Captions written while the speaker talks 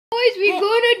boys, we're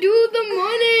gonna do the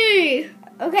money.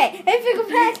 Okay, hey Pickle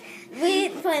Pack, we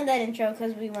planned that intro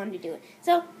because we wanted to do it.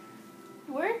 So,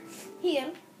 we're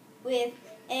here with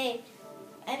a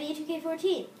NBA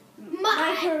 2K14.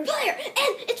 My player,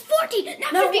 and it's 14,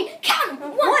 not No. 15. Count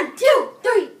them. 1, 2,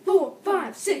 3, 4,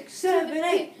 5, 6, 7,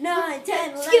 8, 9,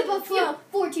 10, 11, Skip up 12.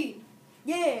 14.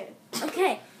 Yeah.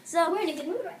 Okay, so, We're in a good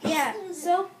mood right now. yeah,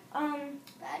 so,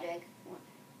 Patrick,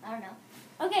 I don't know.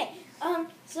 okay,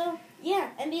 so,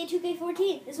 yeah, NBA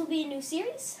 2K14. This will be a new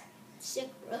series. Sick,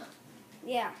 bro.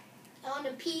 Yeah. On the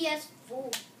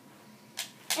PS4.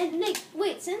 And Nick,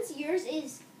 wait, since yours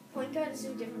is point guard, it's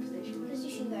a different position. Because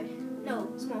you shoot guard.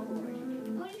 No, small forward.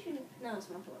 What are you shooting? No,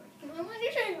 small forward. What are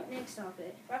you shooting? Nick, stop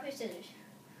it. Rock, paper, scissors.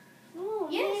 No,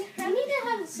 Yes, Nick, you need to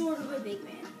have sort of a big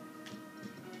man.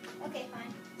 Okay,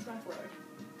 fine. Small forward.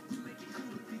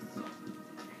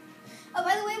 Oh,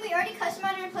 by the way, we already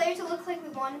customized our player to look like we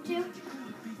wanted to.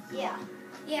 Yeah.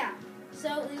 Yeah.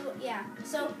 So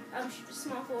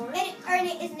small forward. And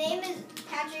his name is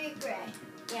Patrick Gray.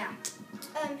 Yeah.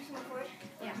 Small forward.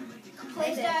 Yeah.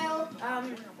 Play style,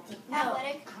 No.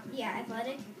 athletic. Yeah,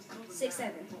 athletic.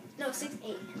 6'7". No,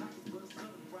 6'8".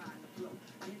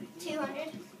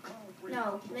 200.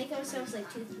 No, make ourselves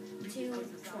like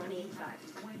 225.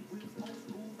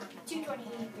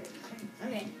 228.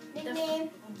 Okay. Nickname,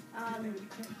 a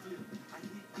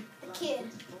kid.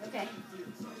 Okay.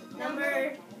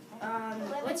 Number. 11?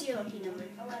 What's your lucky number?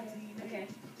 11. Okay.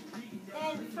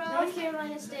 And from North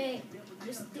Carolina State.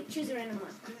 Just choose a random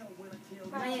one.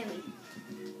 Miami.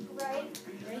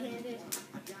 Right-handed.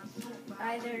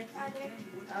 Either.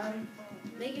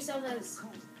 Make yourself as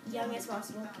young as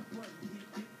possible.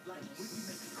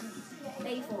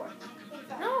 84.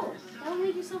 No, that would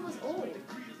make yourself as old.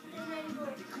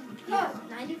 94. Yeah,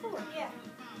 94. Yeah.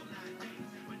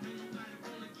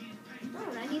 No,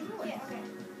 94. Yeah, okay.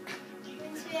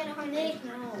 Wingspan 100. Nick,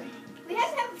 no. We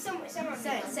have to have somewhere. 70. Yeah,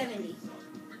 that's it,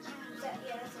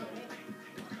 right?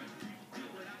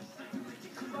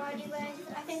 Body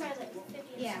length, I think I was like 50.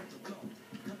 Yeah.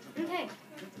 Okay.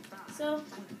 So,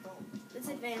 let's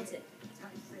advance it.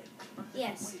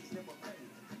 Yes.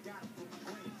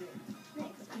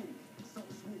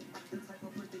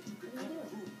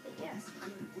 Yes.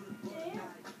 Yeah.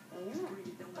 Oh, yeah.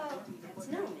 Oh, That's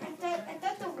no. I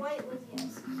thought the white was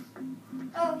yes.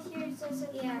 Oh, here it says it.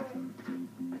 Yeah.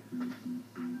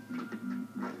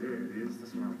 There it is.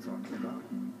 That's what I'm talking about.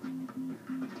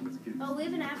 Let's get Oh, we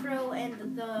have an afro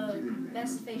and the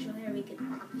best facial hair we could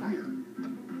find.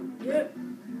 Yep.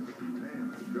 Man,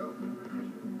 let's go.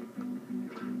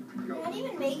 You're not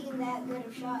even making that good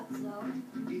of shots, though.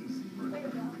 Easy, There man. we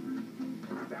go.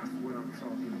 That's what I'm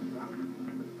talking about.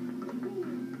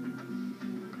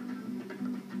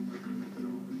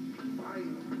 Fight.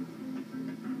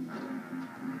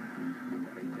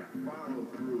 Make that follow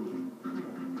through. Come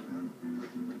on.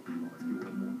 Let's get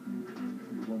one more.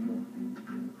 Get one more.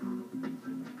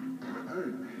 All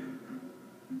right.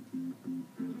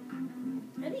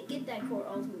 How do you get that core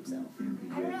all to himself? I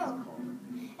don't know.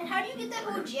 And how do you get that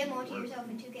whole gym onto yourself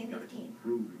in 2K15?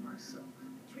 Proving myself.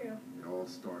 True. It all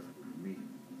starts with me.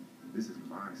 This is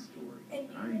my story. And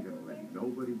I ain't gonna let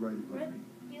nobody write it but me.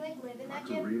 Do you like live in My that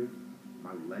gym career,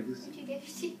 my legacy, in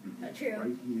 2K15? True.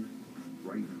 right here,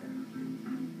 right now.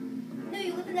 No,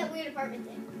 you live in that weird apartment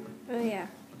thing. Oh, yeah.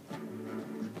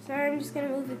 Sorry, I'm just going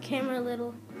to move the camera a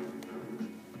little.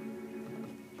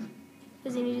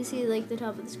 Because you need to see, like, the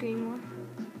top of the screen more.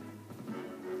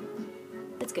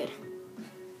 That's good.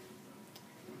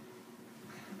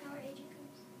 Now our agent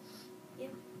comes.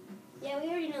 Yeah, we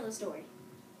already know the story.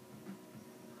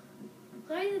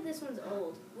 Sorry that this one's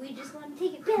old. We just want to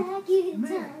take it back in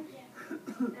time. I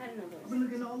don't know I've this. been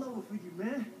looking all over for you,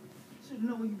 man. Should've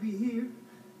known you'd be here.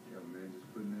 Yo, man, just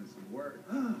putting in some work.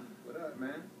 What up,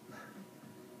 man?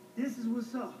 This is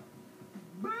what's up.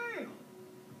 Bam!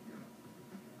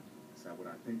 Is that what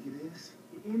I think it is?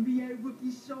 The NBA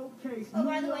Rookie Showcase. Oh,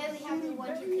 by New the way, York we have the City, 1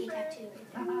 2K baby. tattoo.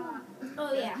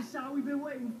 Oh, yeah. That's the shot we've been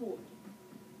waiting for. Oh,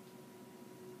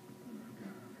 my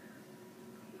God.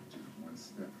 Just one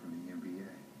step from the NBA.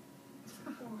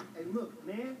 Hey, look,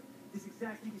 man. This is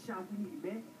exactly the shot we need,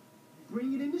 man. You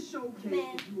bring it in the showcase, Man.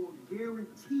 and you are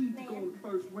guaranteed to go in the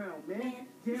first round, man. Man.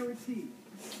 Guaranteed.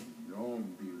 You know I'm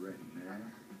gonna be ready,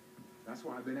 man. That's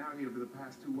why I've been out here for the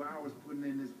past 2 hours putting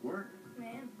in this work.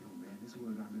 Man. Yo, man, this is what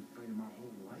I've been fighting my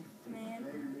whole life for. Man.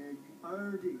 Hey, man, you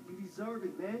earned it. You deserve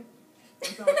it, man. You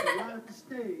got to light up the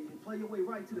stage and play your way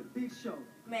right to the big show.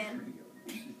 Man. Yo,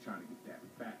 you just trying to get that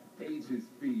fat agent's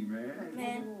fee, man. Hey,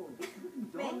 Man. whoa,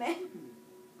 whoa. Man, man.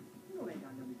 You know that ain't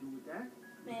got nothing to do with that.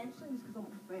 Man. I'm saying this because I'm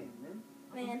a fan, man.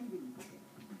 I Man. believe in you.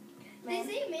 They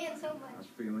say man so I'm much.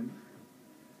 feeling you.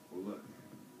 Well, look,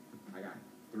 I got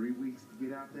 3 weeks to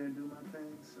get out there and do my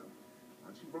thing, so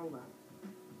why don't you roll out?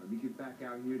 Let me get back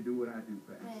out here and do what I do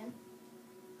best. Man.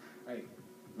 Hey,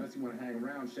 unless you want to hang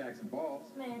around shacks and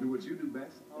balls, Man. do what you do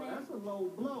best. Oh, that's a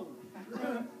low blow.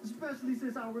 Especially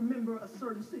since I remember a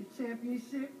certain city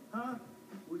championship, huh?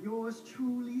 Where yours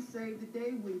truly saved the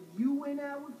day when you went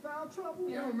out with foul trouble.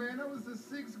 Yo, man, that was the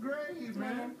 6th grade,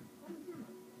 man.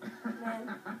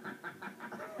 Man.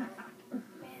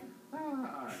 All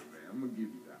right, man, I'm going to give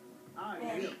you that one. All right,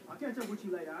 Man. man. I'll catch up with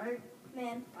you later, all right?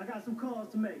 Man. I got some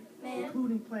calls to make, Man.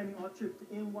 including planning our trip to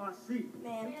NYC.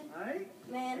 Man. All right?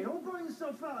 Hey, Man. don't burn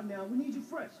yourself out now. We need you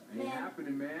fresh. Ain't Man.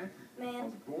 happening, man. I Man.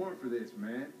 was born for this,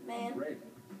 man. Man. I'm ready.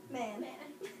 Man.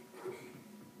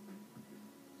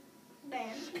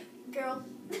 Man. Girl.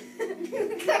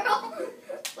 Girl.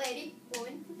 Lady.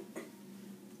 Woman.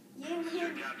 Yeah, Mr.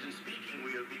 man. Captain speaking.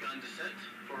 We have begun descent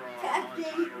for our Captain.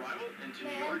 on-time arrival into New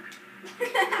Man. York.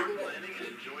 Prepare landing and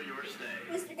enjoy your stay.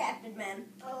 Mr. Captain, man.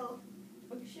 Oh.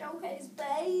 Showcase,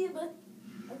 babe.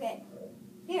 Okay.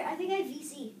 Here, I think I have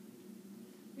VC.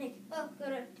 Nick, Oh. go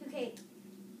to 2K.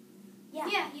 Yeah.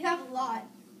 Yeah, you have a lot.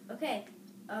 Okay.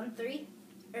 3.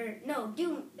 No,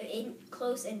 do in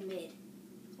close and mid.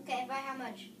 Okay, by how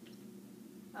much?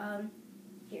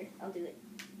 Here, I'll do it.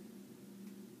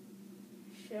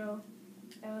 Show.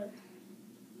 I'm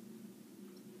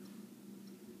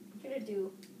gonna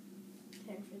do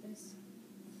 10 for this.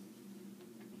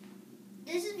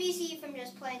 This is VC from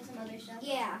just playing some other stuff.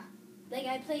 Yeah. Like,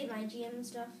 I played my GM and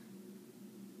stuff.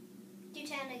 Do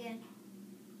 10 again.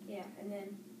 Yeah, and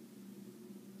then...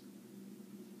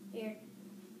 Here.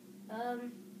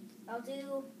 I'll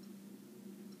do...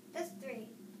 That's 3.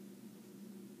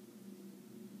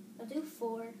 I'll do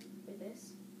 4 for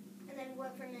this. And then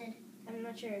what for mid? I'm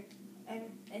not sure.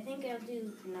 I think I'll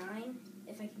do 9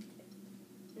 if I can.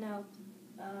 No,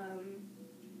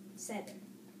 7.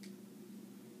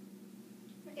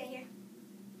 Okay, here.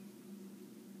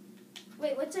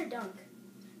 Wait, what's our dunk?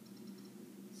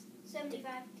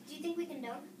 75. Do you think we can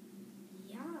dunk?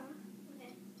 Yeah.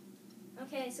 Okay.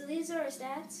 Okay, so these are our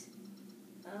stats.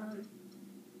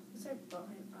 What's our ball?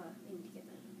 We need to get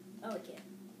that. Oh, okay.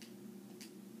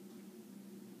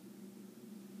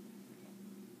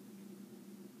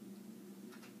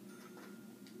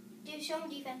 Do show them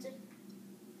defensive.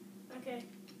 Okay.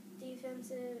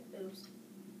 Defensive. Oops.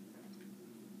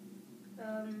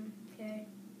 Okay.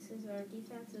 This is our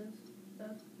defensive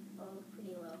stuff. Oh,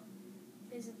 pretty low.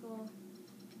 Physical.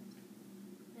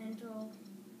 Mental.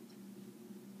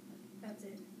 That's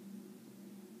it.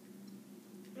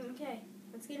 Okay.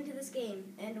 Let's get into this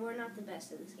game. And we're not the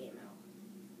best at this game at all.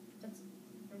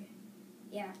 Okay.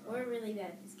 Yeah, we're really bad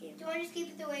at this game. Do you want to just keep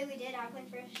it the way we did? I'll play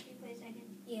first, you play second.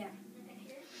 Yeah. Okay,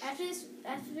 here.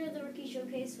 After the rookie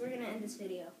showcase, we're gonna end this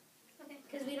video. Okay.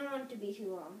 Because we don't want it to be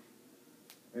too long.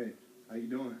 Hey, how you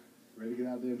doing? Ready to get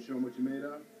out there and show them what you made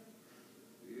of?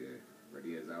 Yeah,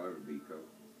 ready as I'll ever be, Coach.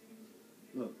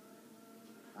 Look,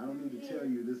 I don't need to tell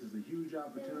you this is a huge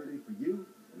opportunity for you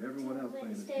and everyone else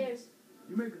playing the team. Stairs.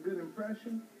 You make a good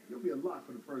impression, you'll be a lock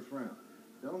for the first round.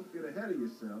 Don't get ahead of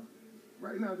yourself.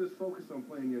 Right now, just focus on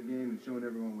playing your game and showing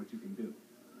everyone what you can do.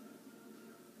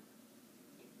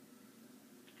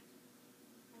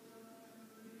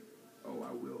 Oh,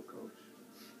 I will, Coach.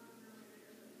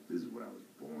 This is what I was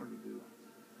born to do.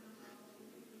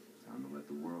 Time to let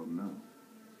the world know.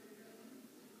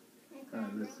 Okay. All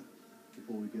right, listen.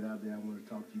 Before we get out there, I want to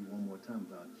talk to you one more time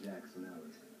about Jackson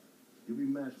Ellis. You'll be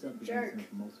matched up Jerk.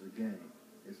 against him for most of the game.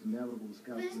 It's inevitable the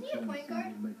scouts But isn't will he a try to point see guard?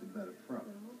 who'll make the better pro.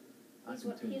 I He's can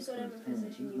what- tell you he's whatever firsthand,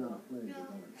 position he's you not want. a player you're No.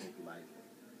 going to take lightly.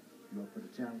 You up for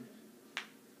the challenge?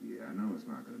 Yeah, I know it's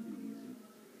not going to be easy.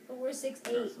 But we're I got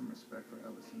 6'8", some respect for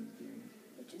Ellison's game.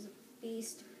 which is a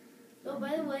beast. Oh,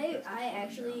 by the way, I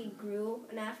actually grew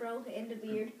an afro and a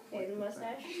beard and a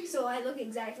mustache, so I look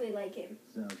exactly like him.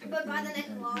 Sounds like But by you the next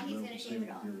had vlog, your he's well gonna to shave it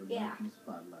say off. deal with Yeah. life in the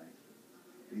spotlight.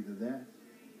 Either that,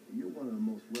 or you're one of the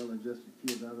most well-adjusted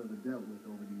kids I've ever dealt with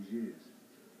over these years.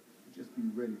 Just be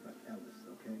ready for Ellis,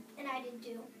 okay? And I did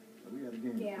too. So we got a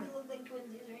game Yeah. We to look like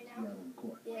twinsies right play. now. Out on the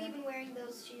court. We're even wearing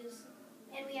those shoes.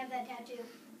 And we have that tattoo.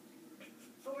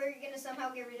 But we're going to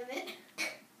somehow get rid of it.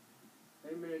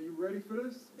 Hey, man, you ready for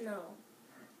this? No.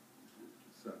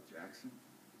 What's up, Jackson?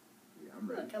 Yeah, I'm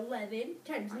ready. Look, 11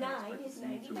 times I 9 didn't is expect to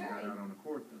see you till we got 99. out on the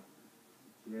court,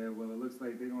 though. Yeah, well, it looks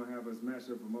like they're going to have us match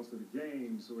up for most of the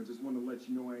game, so I just want to let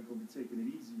you know I ain't going to be taking it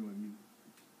easy on you.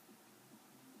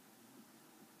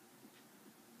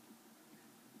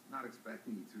 Not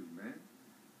expecting you to, man.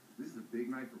 This is a big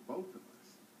night for both of us.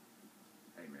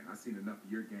 Hey, man, I've seen enough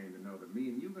of your game to know that me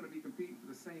and you are going to be competing for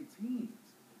the same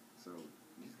teams. So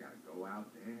you just gotta go out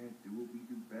there, do what we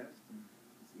do best, and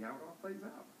see how it all plays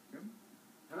out.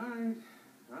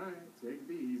 All right, take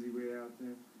the easy way out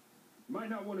there. You might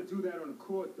not want to do that on the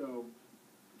court, though,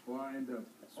 or I end up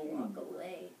Just owning walk you.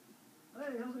 away.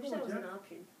 Hey, how's I it wish going, that was Jack? an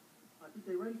option. I think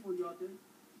they're ready for you out there.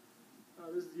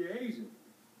 Oh, this is your Asian.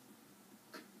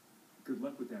 Good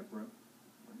luck with that, bro.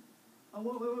 Oh,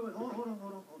 wait. Hold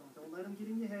on. Don't let them get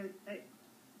in your head. Hey,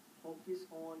 focus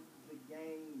on the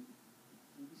game.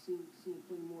 We'll be seeing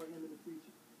plenty more of him in the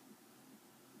future.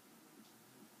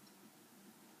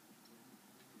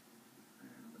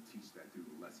 I'm gonna teach that dude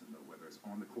a lesson, though, whether it's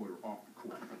on the court or off the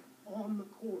court. On the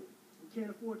court. We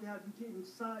can't afford to have you getting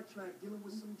sidetracked dealing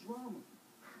with some drama.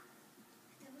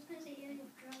 I was gonna say dealing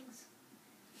with drugs.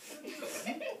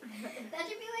 That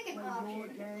should be like an option.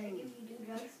 Like if you do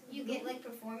drugs, you get like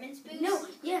performance boosts. No,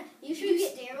 yeah, you should do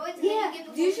get steroids. And Yeah, then you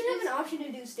get you performance should have an boosts. option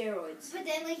to do steroids. But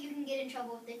then like you can get in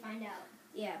trouble if they find out.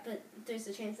 Yeah, but there's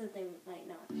a chance that they might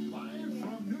not. Live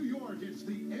from New York, it's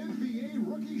the NBA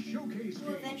Rookie Showcase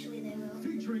Well, Game, eventually they will.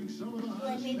 featuring some of the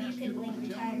hottest maybe you could, basketball like,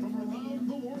 retire talent from before they around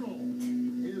the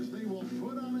world, as they will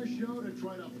put on a show to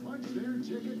try to punch their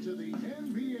ticket to the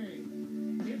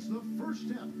NBA. It's the first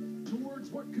step towards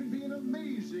what could be an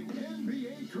amazing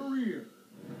NBA career.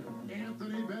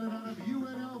 Anthony Bennett out of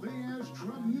UNLV has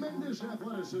tremendous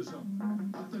athleticism.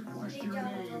 But the question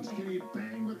remains, can he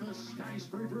bang with the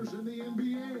skyscrapers in the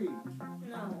NBA?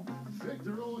 No.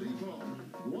 Victor Oladipo,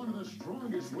 one of the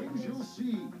strongest wings you'll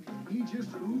see. He just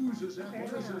oozes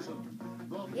athleticism.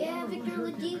 The Yeah, former Victor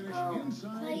leader can finish Oladipo,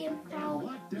 inside playing and foul.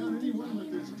 lock down anyone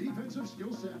with his defensive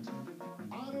skill set.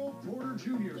 Otto Porter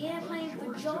Jr. Yeah, the playing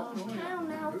for Georgetown Georgetown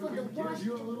now who for the can give you a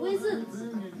Washington little Wizards.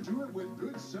 everything and do it with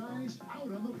good size out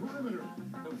on the perimeter.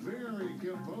 A very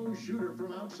composed shooter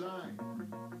from outside.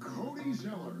 Cody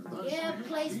Zeller, the Yeah,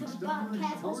 plays for the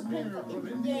Bobcats, also playing for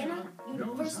Indiana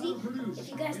University. If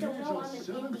you guys don't know, I'm an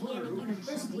Indiana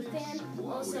University fan.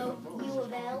 Also, U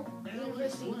of L,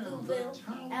 University of Louisville.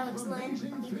 Alex Len,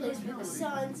 he plays for the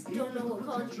Suns. Don't know what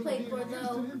college he played for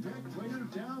though. Impact player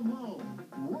down low,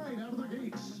 right out of the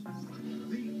gates.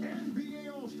 The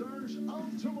NBA All-Stars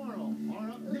of tomorrow are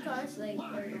up Look, next, it's like,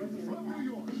 live from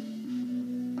New York.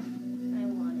 I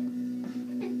want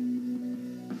it.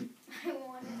 I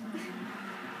want it.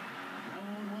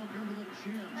 Hello and welcome to the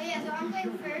champ. Oh yeah, so I'm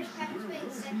playing first, Patrick's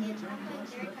playing second, I'm playing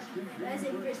third, Patrick's playing As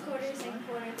in first quarter, second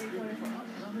quarter, third quarter, fourth.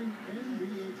 Upcoming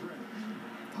NBA draft.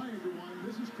 Hi everyone,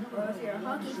 this is Kevin. Or if you're a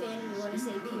hockey fan and you want to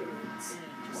say periods.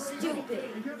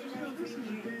 Stupid.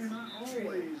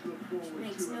 True.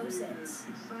 Makes no sense.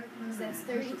 Because that's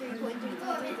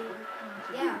 33.3.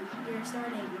 Yeah, you're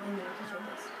starting in the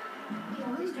showcase. You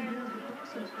always start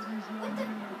What the?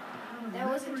 That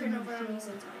wasn't turnover on me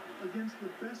sometimes. Against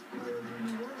the best players in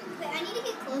the world. Wait, I need to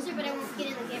get closer, but I won't get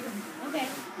in the camera. Okay.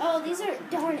 Oh, these are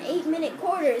darn 8-minute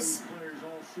quarters. Players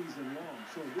all season long.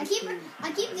 So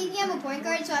I keep thinking I'm a point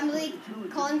guard, so I'm like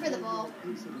calling for the ball.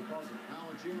 piece of the puzzle. Now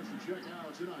a chance to check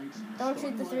out tonight's Don't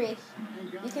shoot the three.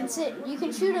 You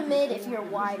can shoot a mid if you're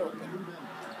wide open.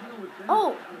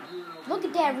 Oh, look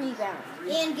at that rebound.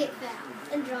 And get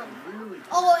fouled and drunk.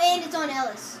 Oh, and it's on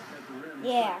Ellis.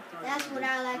 Yeah. That's what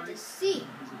I like to see.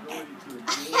 I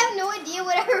have no idea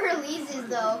what our release is,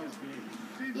 though.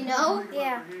 You know?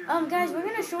 Yeah. Guys, we're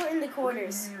gonna shorten the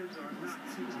quarters.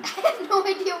 I have no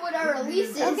idea what our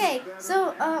release is. Okay,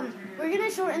 so we're gonna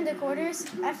shorten the quarters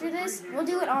after this. We'll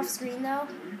do it off screen though.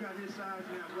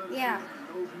 Yeah.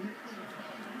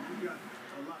 You got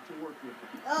a lot to work with.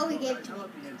 Oh, he gave it to I me.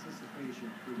 love the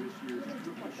anticipation for this year's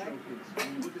rookie showcase.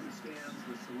 When you look at the stands,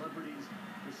 the celebrities,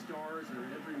 the stars are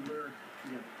everywhere.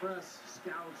 You got press,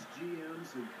 scouts,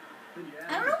 GMs, and then you add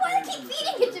I don't know why they keep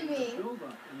feeding it to me. The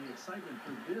build-up and the excitement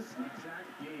for this exact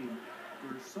game,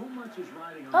 where so much is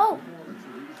riding on Oh. the performance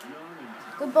of these young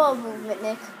and Good ball movement,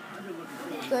 Nick. I've been looking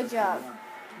forward to Good this job. for a while.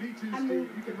 Me too, I Steve.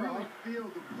 moved You can the ball. really feel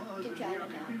the buzz Good and job, how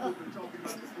Nick. people have been talking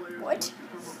about the players What? to come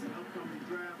up with the upcoming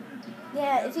draft. And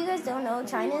Yeah, if you guys don't know,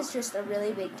 China is just a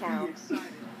really big town. excited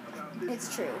about this.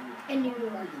 It's true. And you.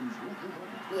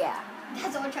 Yeah.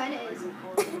 That's all China is.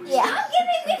 Yeah. Stop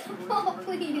giving me the ball,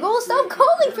 please. Go stop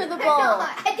calling for the I'm ball.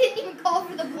 not. I didn't even call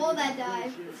for the ball that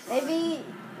time. Maybe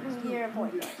you're a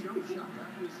point guard. Jump shot,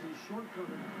 that was his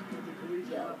shortcoming at the collegiate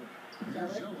Yo.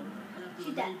 level.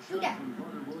 Shoot that. Shoot that.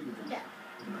 Shoot that.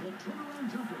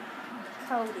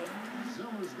 Cody.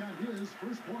 Zeller's got his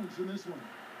first points in this one.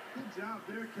 Good job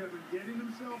there, Kevin, getting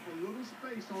himself a little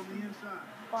space on the inside.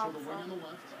 So the wing on the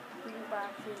left.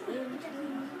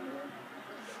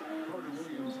 Carter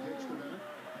Williams kicks to Bennett.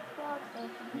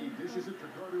 He dishes it to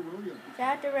Carter Williams.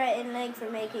 Shout out to Rhett and Leg for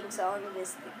making song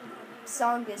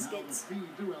biscuits.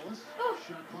 Feed to Ellis. Oh.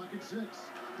 Shot clock at 6.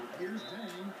 Here's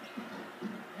Dang.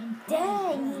 And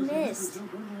Dang, he missed. He'll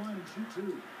go to the line and shoot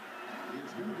two.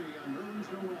 It's going to be on Nerlens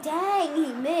Noel. Dang,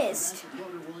 he missed.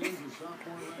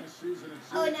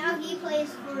 Oh, now he plays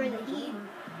for the Heat.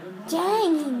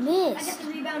 Dang, he I got missed. the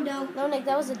rebound, though. No, Nick,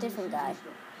 that was a different guy.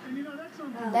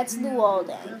 That's Luol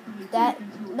Deng.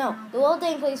 No, Luol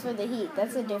Deng plays for the Heat.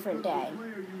 That's a different Dang.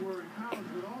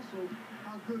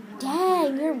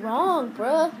 Dang, you're wrong,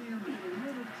 bruh.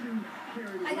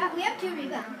 We have 2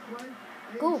 rebounds.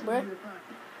 Cool, bruh.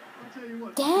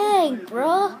 Dang,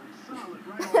 bruh.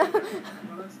 Well,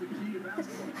 that's the key to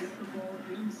basketball. Get the ball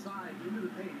inside, into the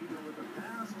paint, either with a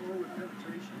pass or with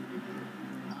penetration.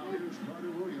 Now here's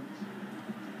Carter Williams.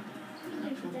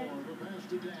 That's the ball. The pass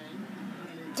to Dang.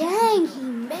 Dang, he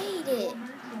made it.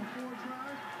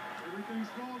 Everything's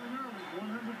falling early.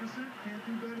 100% can't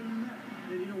do better than that.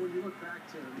 And you know, when you look back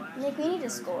to last Nick, we year, need to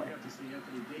guys, score. You got to see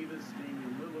Anthony Davis,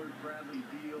 Damian Lillard, Bradley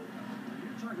Beal. And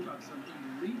you're talking about some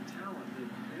elite talent that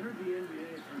entered the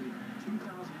NBA for the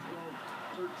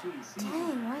 2012-13 season.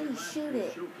 Dang, why did he shoot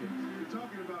it? You're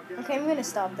talking about guys Okay, I'm gonna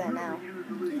stop that now.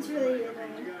 It's really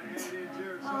annoying.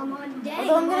 I'm on Dang.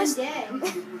 Although I'm gonna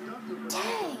Dang.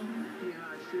 Dang.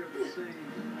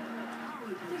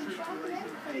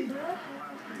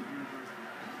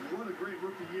 What a great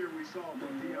rookie year we saw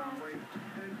from Dion Waiters.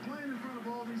 And playing in front of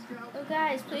all these scouts. So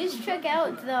guys, please check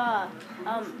out the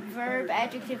verb,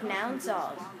 adjective, noun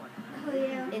song. Oh,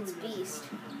 yeah. It's beast.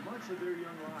 Much of their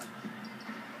young lives.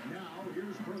 Now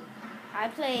here's Burke. I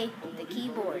play the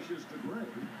keyboard. Pushes to Gray.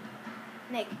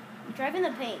 Nick, drive in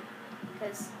the paint,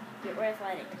 because we're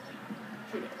athletic.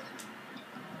 Shoot it.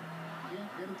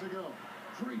 Can't get it to go.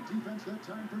 Great defense that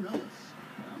time for Nellis.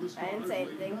 I didn't say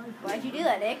anything. Why'd you do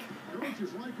that, Nick? Coach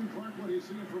is liking Clark what he's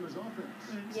seeing from his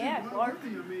offense. Yeah, Clark. I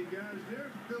mean, guys, they're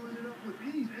filling it up with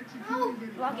ease, executing, Oh,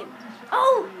 getting block it. quality shots.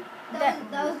 Oh!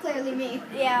 That was clearly me.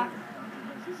 Yeah.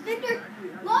 Victor,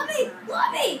 lob me!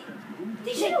 Lob me!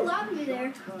 They should have lobbed me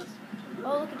there.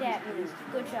 Oh, look at that move.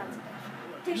 Good shots.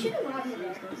 They should have lobbed me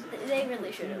there. They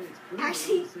really should have.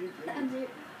 Actually, I'm there.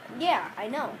 Yeah, I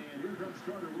know. And here comes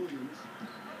Carter Williams.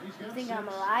 He's got You think 6. I'm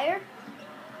a liar?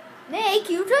 Nick,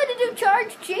 you tried to do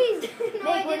charge cheese.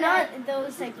 No, I Nick, we're did not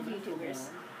those type of YouTubers.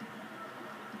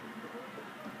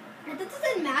 I thought this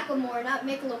said Macklemore, not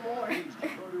Micklemore. He's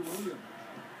Carter Williams.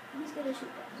 Who's gonna shoot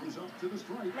that? He's up to the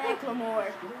strike. Macklemore.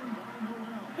 Scoring by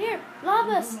Noel. Here, lob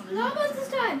us. Lob us this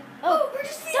time. Oh, we're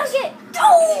just dunk it.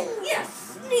 Oh!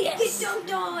 Yes! Yes! Get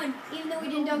dunked on! Even though we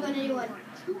didn't dunk on anyone.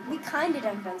 We kind of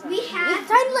dunked on something. We had- We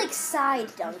kind of like side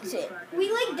dunked it.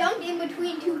 We like dunked in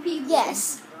between 2 people.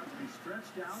 Yes.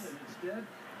 Stretched out and instead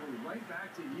we're right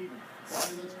back to even.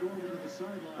 Let's go over to the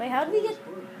sideline. Wait, how do we get?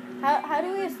 How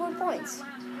do we have 4 points?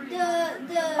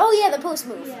 The Oh yeah, the post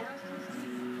move. yeah.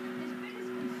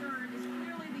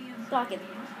 Block it.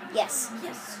 Yes.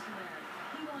 Yes.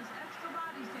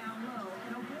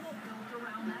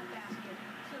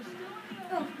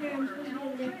 Oh, here I'm supposed to go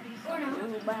over there. Or no.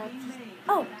 Ooh, wow.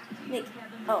 Oh, Nick.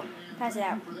 Oh, pass it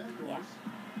out. Yeah.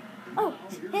 Oh,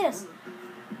 hit us.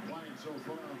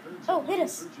 Oh, hit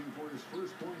us. Searching for his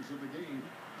first points of the game.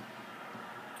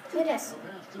 Hit us. A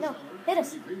pass to No, Zeller. hit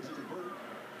us. He feeds it to Burke.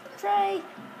 Try.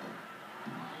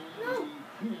 No.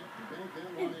 He can't bank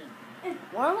that one in.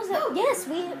 We're almost at, yes,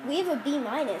 we have a B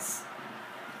minus.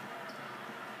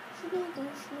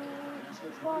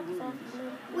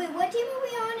 Wait, what team are we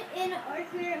on in our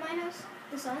career at my house?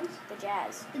 The Suns? The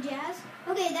Jazz. The Jazz?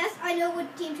 Okay, I know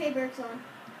what team Trey Burke's on.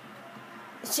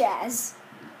 Jazz.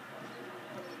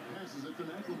 Passes it to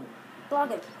McLemore.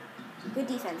 Block it. Good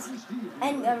defense.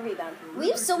 And a rebound. We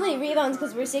have so many rebounds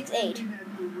because we're 6'8". It's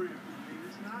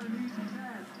not an easy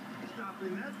task.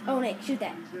 Stopping that. Oh, Nick, shoot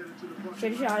that.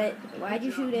 Should have shot it. Why'd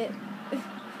you shoot it? Goes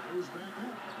back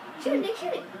up. Shoot it, Nick,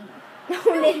 shoot it. No,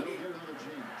 Nick. He'll get another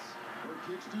chance. Burke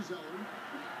kicks to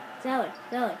Zeller.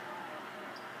 Zeller.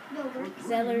 No, Burke.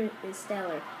 Zeller is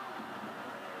stellar.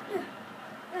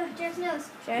 Jackson Ellis.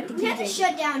 Shout out to We have to TJ.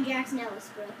 shut down Jackson Ellis,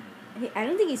 bro. I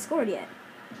don't think he scored yet.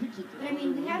 Kicks it to But I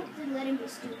mean, we have to let him be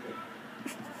stupid.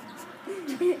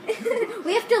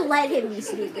 We have to let him be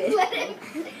stupid.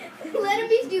 let him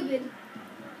be stupid.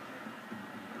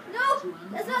 No,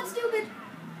 that's not stupid.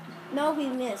 No, he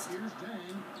missed. Here's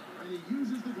Dang, and he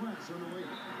uses the glass on the way.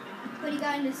 But he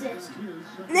got an assist.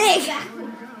 Nick!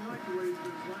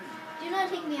 Do not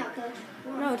take me out, coach.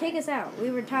 No, take us out.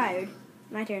 We were tired.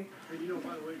 My turn. And you know,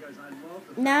 by the way, guys, I love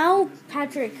the Now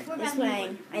Patrick is back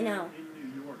playing. I know. in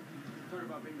New York. Talk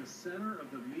about being the center of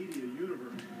the media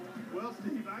universe. Well,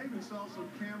 Steve, I even saw some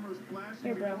cameras flashing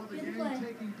Here, bro. before the Didn't game, play.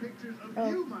 taking pictures of Oh.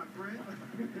 you, my friend.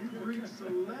 You've reached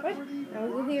celebrity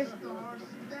I'll go here. rock star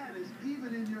status,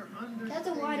 even in your understated That's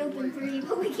a wide open ways. three,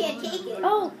 but we can't take it.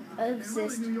 Oh, And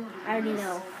assist. really, New York is I already all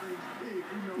know. things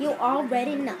big. You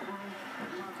already know.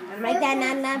 I make that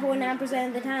 99.9%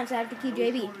 of the time, so I have to keep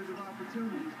JB. Shortage of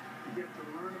opportunities to get to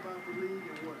learn about the league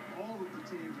and what all of the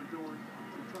teams are doing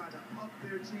to try to up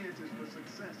their chances for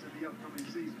success in the upcoming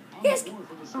season. Yes!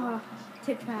 Oh,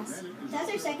 tip pass.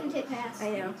 That's our second tip pass. I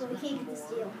know. But we can't get the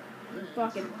steal.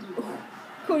 Fucking.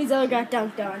 Cody Zeller got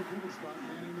dunked on.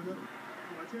 Well,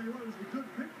 I tell you what, it was a good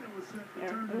pick that was set to Here,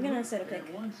 turn I'm gonna set a pick.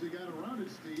 And once he got around it,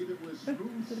 Steve, it was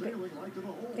smooth sailing right to the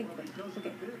hole. Pick, But because of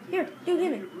okay. the pick, Here, dude,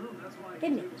 hit me. That's why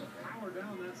Hit me. power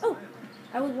down that Oh, slant.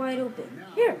 I was wide open.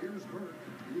 now Here. here's Burt.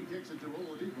 He kicks it to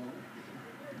Oladipo.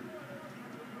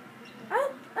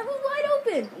 I was wide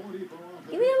open. Oladipo off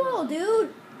the Give me the ball, dude.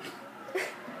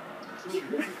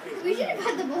 We should have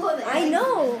got the ball there. I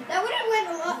know. That would have went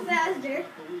a lot faster.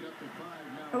 The lead up to 5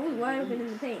 now. I was wide open in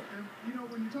the paint. And, you know,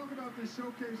 when you talk about this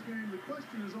showcase game, the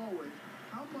question is always,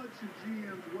 how much should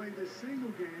GMs weigh this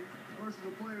single game versus a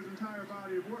player's entire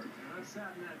body of work? And I've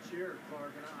sat in that chair,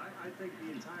 Clark, and I think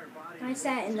the entire body. I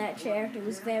sat in that chair. It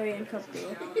was very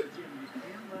uncomfortable. You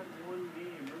can't let one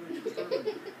game really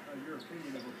determine your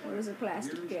opinion of a It player. was a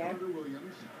plastic Here's chair. Carter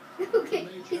Williams. Okay,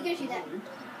 he's gonna shoot that.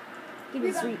 Give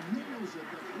me sweet. Nails it.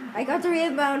 I got the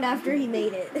rebound after he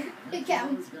made it. It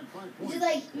counts. Got 5 It's points. just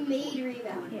like made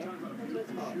rebound. Here. Talk about a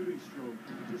beautiful shooting stroke.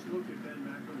 Just look at Ben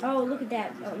McAree. Oh, look at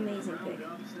that amazing pick.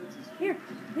 Round up, sets his feet, Here,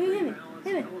 hit me. balance,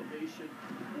 Hit me. elevation,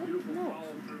 beautiful No.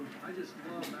 follow through. I just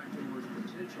love McAree's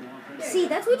potential offense. See,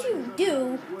 that's what you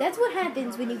do. That's what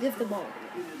happens when you give the ball.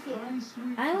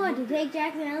 I want to take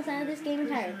Jackson outside of this game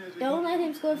entirely. Don't let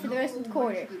him score for the rest of the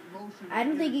quarter. I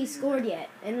don't think he scored yet,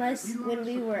 unless when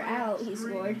we were out he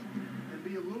scored.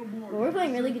 But we're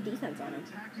playing really good defense on him.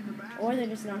 Or they're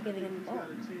just not giving him the ball.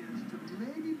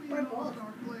 Or both.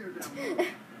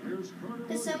 Here's Carter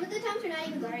Because some of the times we're not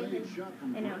even guarding Williams. him. Shot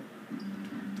from I know.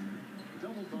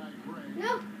 Double by Gray.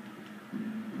 No.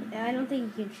 I don't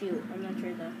think he can shoot. I'm not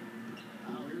sure though.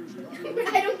 Now here's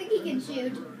Carter I don't think he can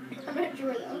shoot. I'm not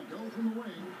sure though. Go from the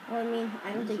wing. Well, I mean,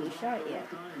 I don't think he shot it yet.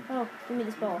 Oh, give me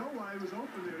this ball. You know why he was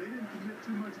open there. They didn't commit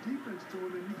too much defense to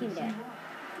him, and you Give me can see that.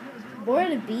 why.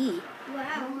 Board a B.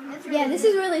 Wow. That's Yeah, this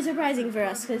is really surprising for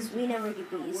us because we never get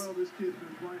B's. Well, this kid's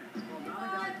been playing. Well, not a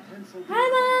guy penciled in Hi,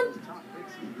 Mom. those top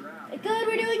picks in the draft. Good,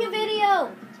 we're doing a video.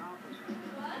 At the top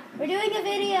of We're doing a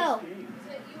video. this game.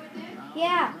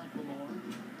 Yeah.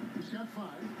 He's got 5.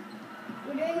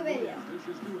 We're doing a video. This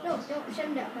is No, don't shut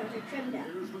him down. Patrick. Shut him down.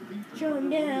 Here's the feed for Show him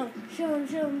Carter down. Williams.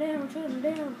 Show him down. Show him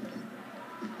down.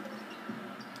 And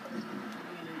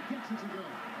he gets it to go.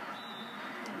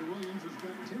 Carter Williams has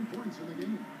got 10 points in the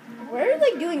game. We're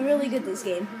like doing really good this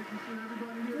game.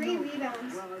 3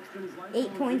 rebounds. Well, it's been his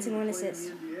 8 points and 1 lifelong dream assist.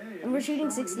 to play in the NBA, And we're he's shooting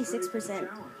probably ready for the 66%.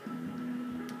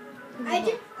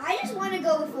 challenge. I just want to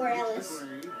go before Ellis.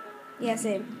 Yeah,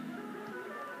 same.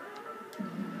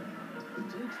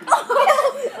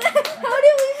 How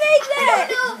did we make I that?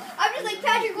 don't know. I'm just like,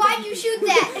 Patrick, why'd you shoot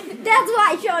that? That's why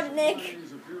I shot it, Nick.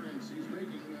 His appearance he's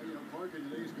making, Clark in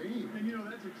today's game. And you know,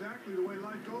 that's exactly the way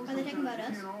life goes. Are they talking about Sometimes us?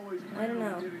 you can't always I don't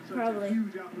plan on know. getting such Probably. a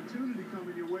huge opportunity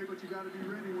coming your way, but you got to be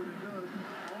ready when it does.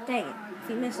 All Dang it. eyes If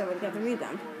he missed, I would have got the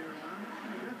rebound. are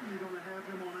definitely going to have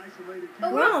him on isolated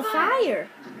Oh, We're on fire.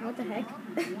 What the heck?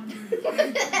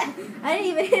 I didn't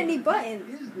even hit any buttons.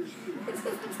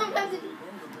 Sometimes it's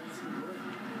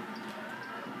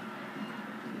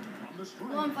On the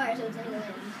strike. on fire, so it's anyway.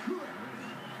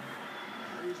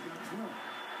 He's got 12.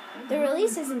 The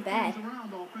release isn't bad.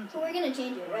 But we're gonna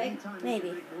change it, right?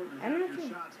 Maybe. I don't know if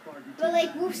you... But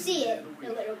like, we'll see it a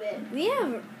little bit. We have...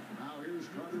 Now here's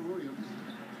Carter Williams.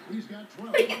 He's got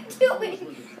 12. What are you doing?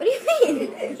 What do you mean?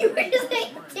 You were just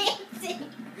like dancing.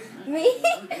 Me?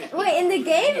 Wait, in the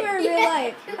game or in real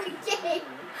life? In the game.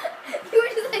 You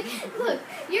were just like, look,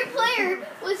 your player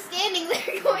was standing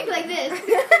there going like this.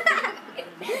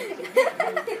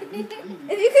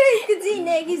 If you could see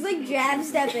Nick, he's like jab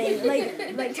stepping,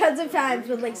 like tons of times,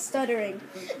 but like stuttering.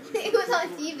 It was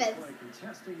on defense.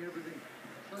 Contesting everything,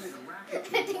 trying to rack I up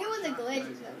think it was a glitch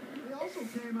or something. They also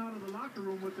came out of the locker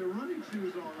room with their running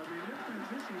shoes on. I mean, their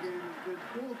transition game has been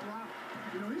full throttle.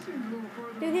 You know, he seems a little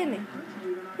further. Dude, hit me.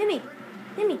 defensively than I Hit me. expected.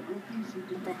 Hit me. Rookies who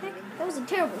can What the heck? That was a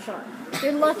terrible shot.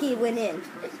 You're lucky it went in.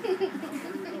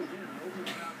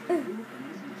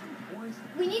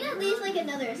 We need at least like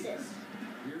another assist.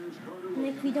 Here's Carter Nick,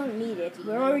 Williams. we don't need it.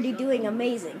 We're already doing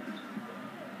amazing.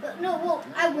 But no, well,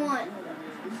 I want.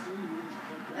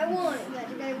 I want it,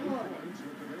 Patrick. I want it.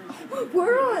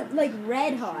 We're on like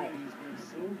red hot. He's been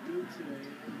so good today,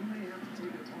 and he may have to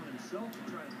take it upon himself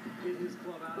to try to get his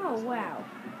club out of Oh this hole. wow,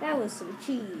 that was some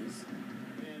cheese.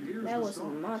 And here's That the was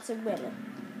some start. mozzarella.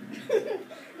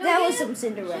 That was some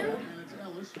Cinderella. And it's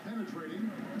Ellis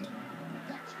penetrating.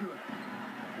 That's good.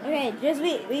 Okay, just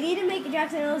we need to make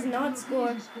Jackson Ellis not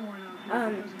score Easy scoring out there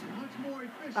because he's much more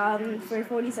efficient for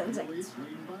 47 seconds. Leeds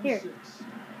leading by Here. 6.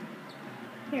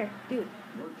 Here, dude.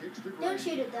 Work kicks to Don't Gray.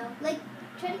 shoot it though. Like,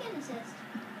 try to get an assist.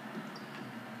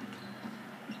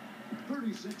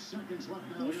 36 seconds left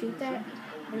now. Can you in shoot the that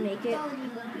second. and make it? Follow me.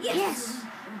 Yes,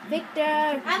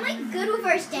 Victor. I'm like good with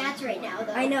our stats right now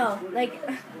though. I know, like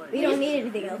we don't need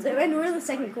anything else. And we're in the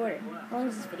second quarter. How long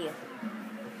is this video?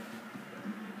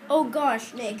 Oh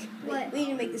gosh, Nick. What? We need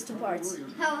to make this 2 parts.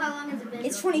 How long has it been?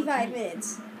 It's 25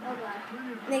 minutes. Oh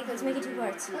god. Nick, let's make it 2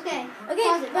 parts. Okay. Okay,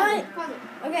 Pause it. bye. Pause it.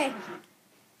 Okay.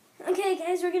 Okay,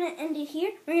 guys, we're gonna end it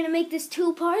here. We're gonna make this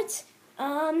 2 parts.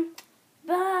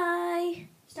 Bye.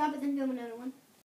 Stop it, then film another one.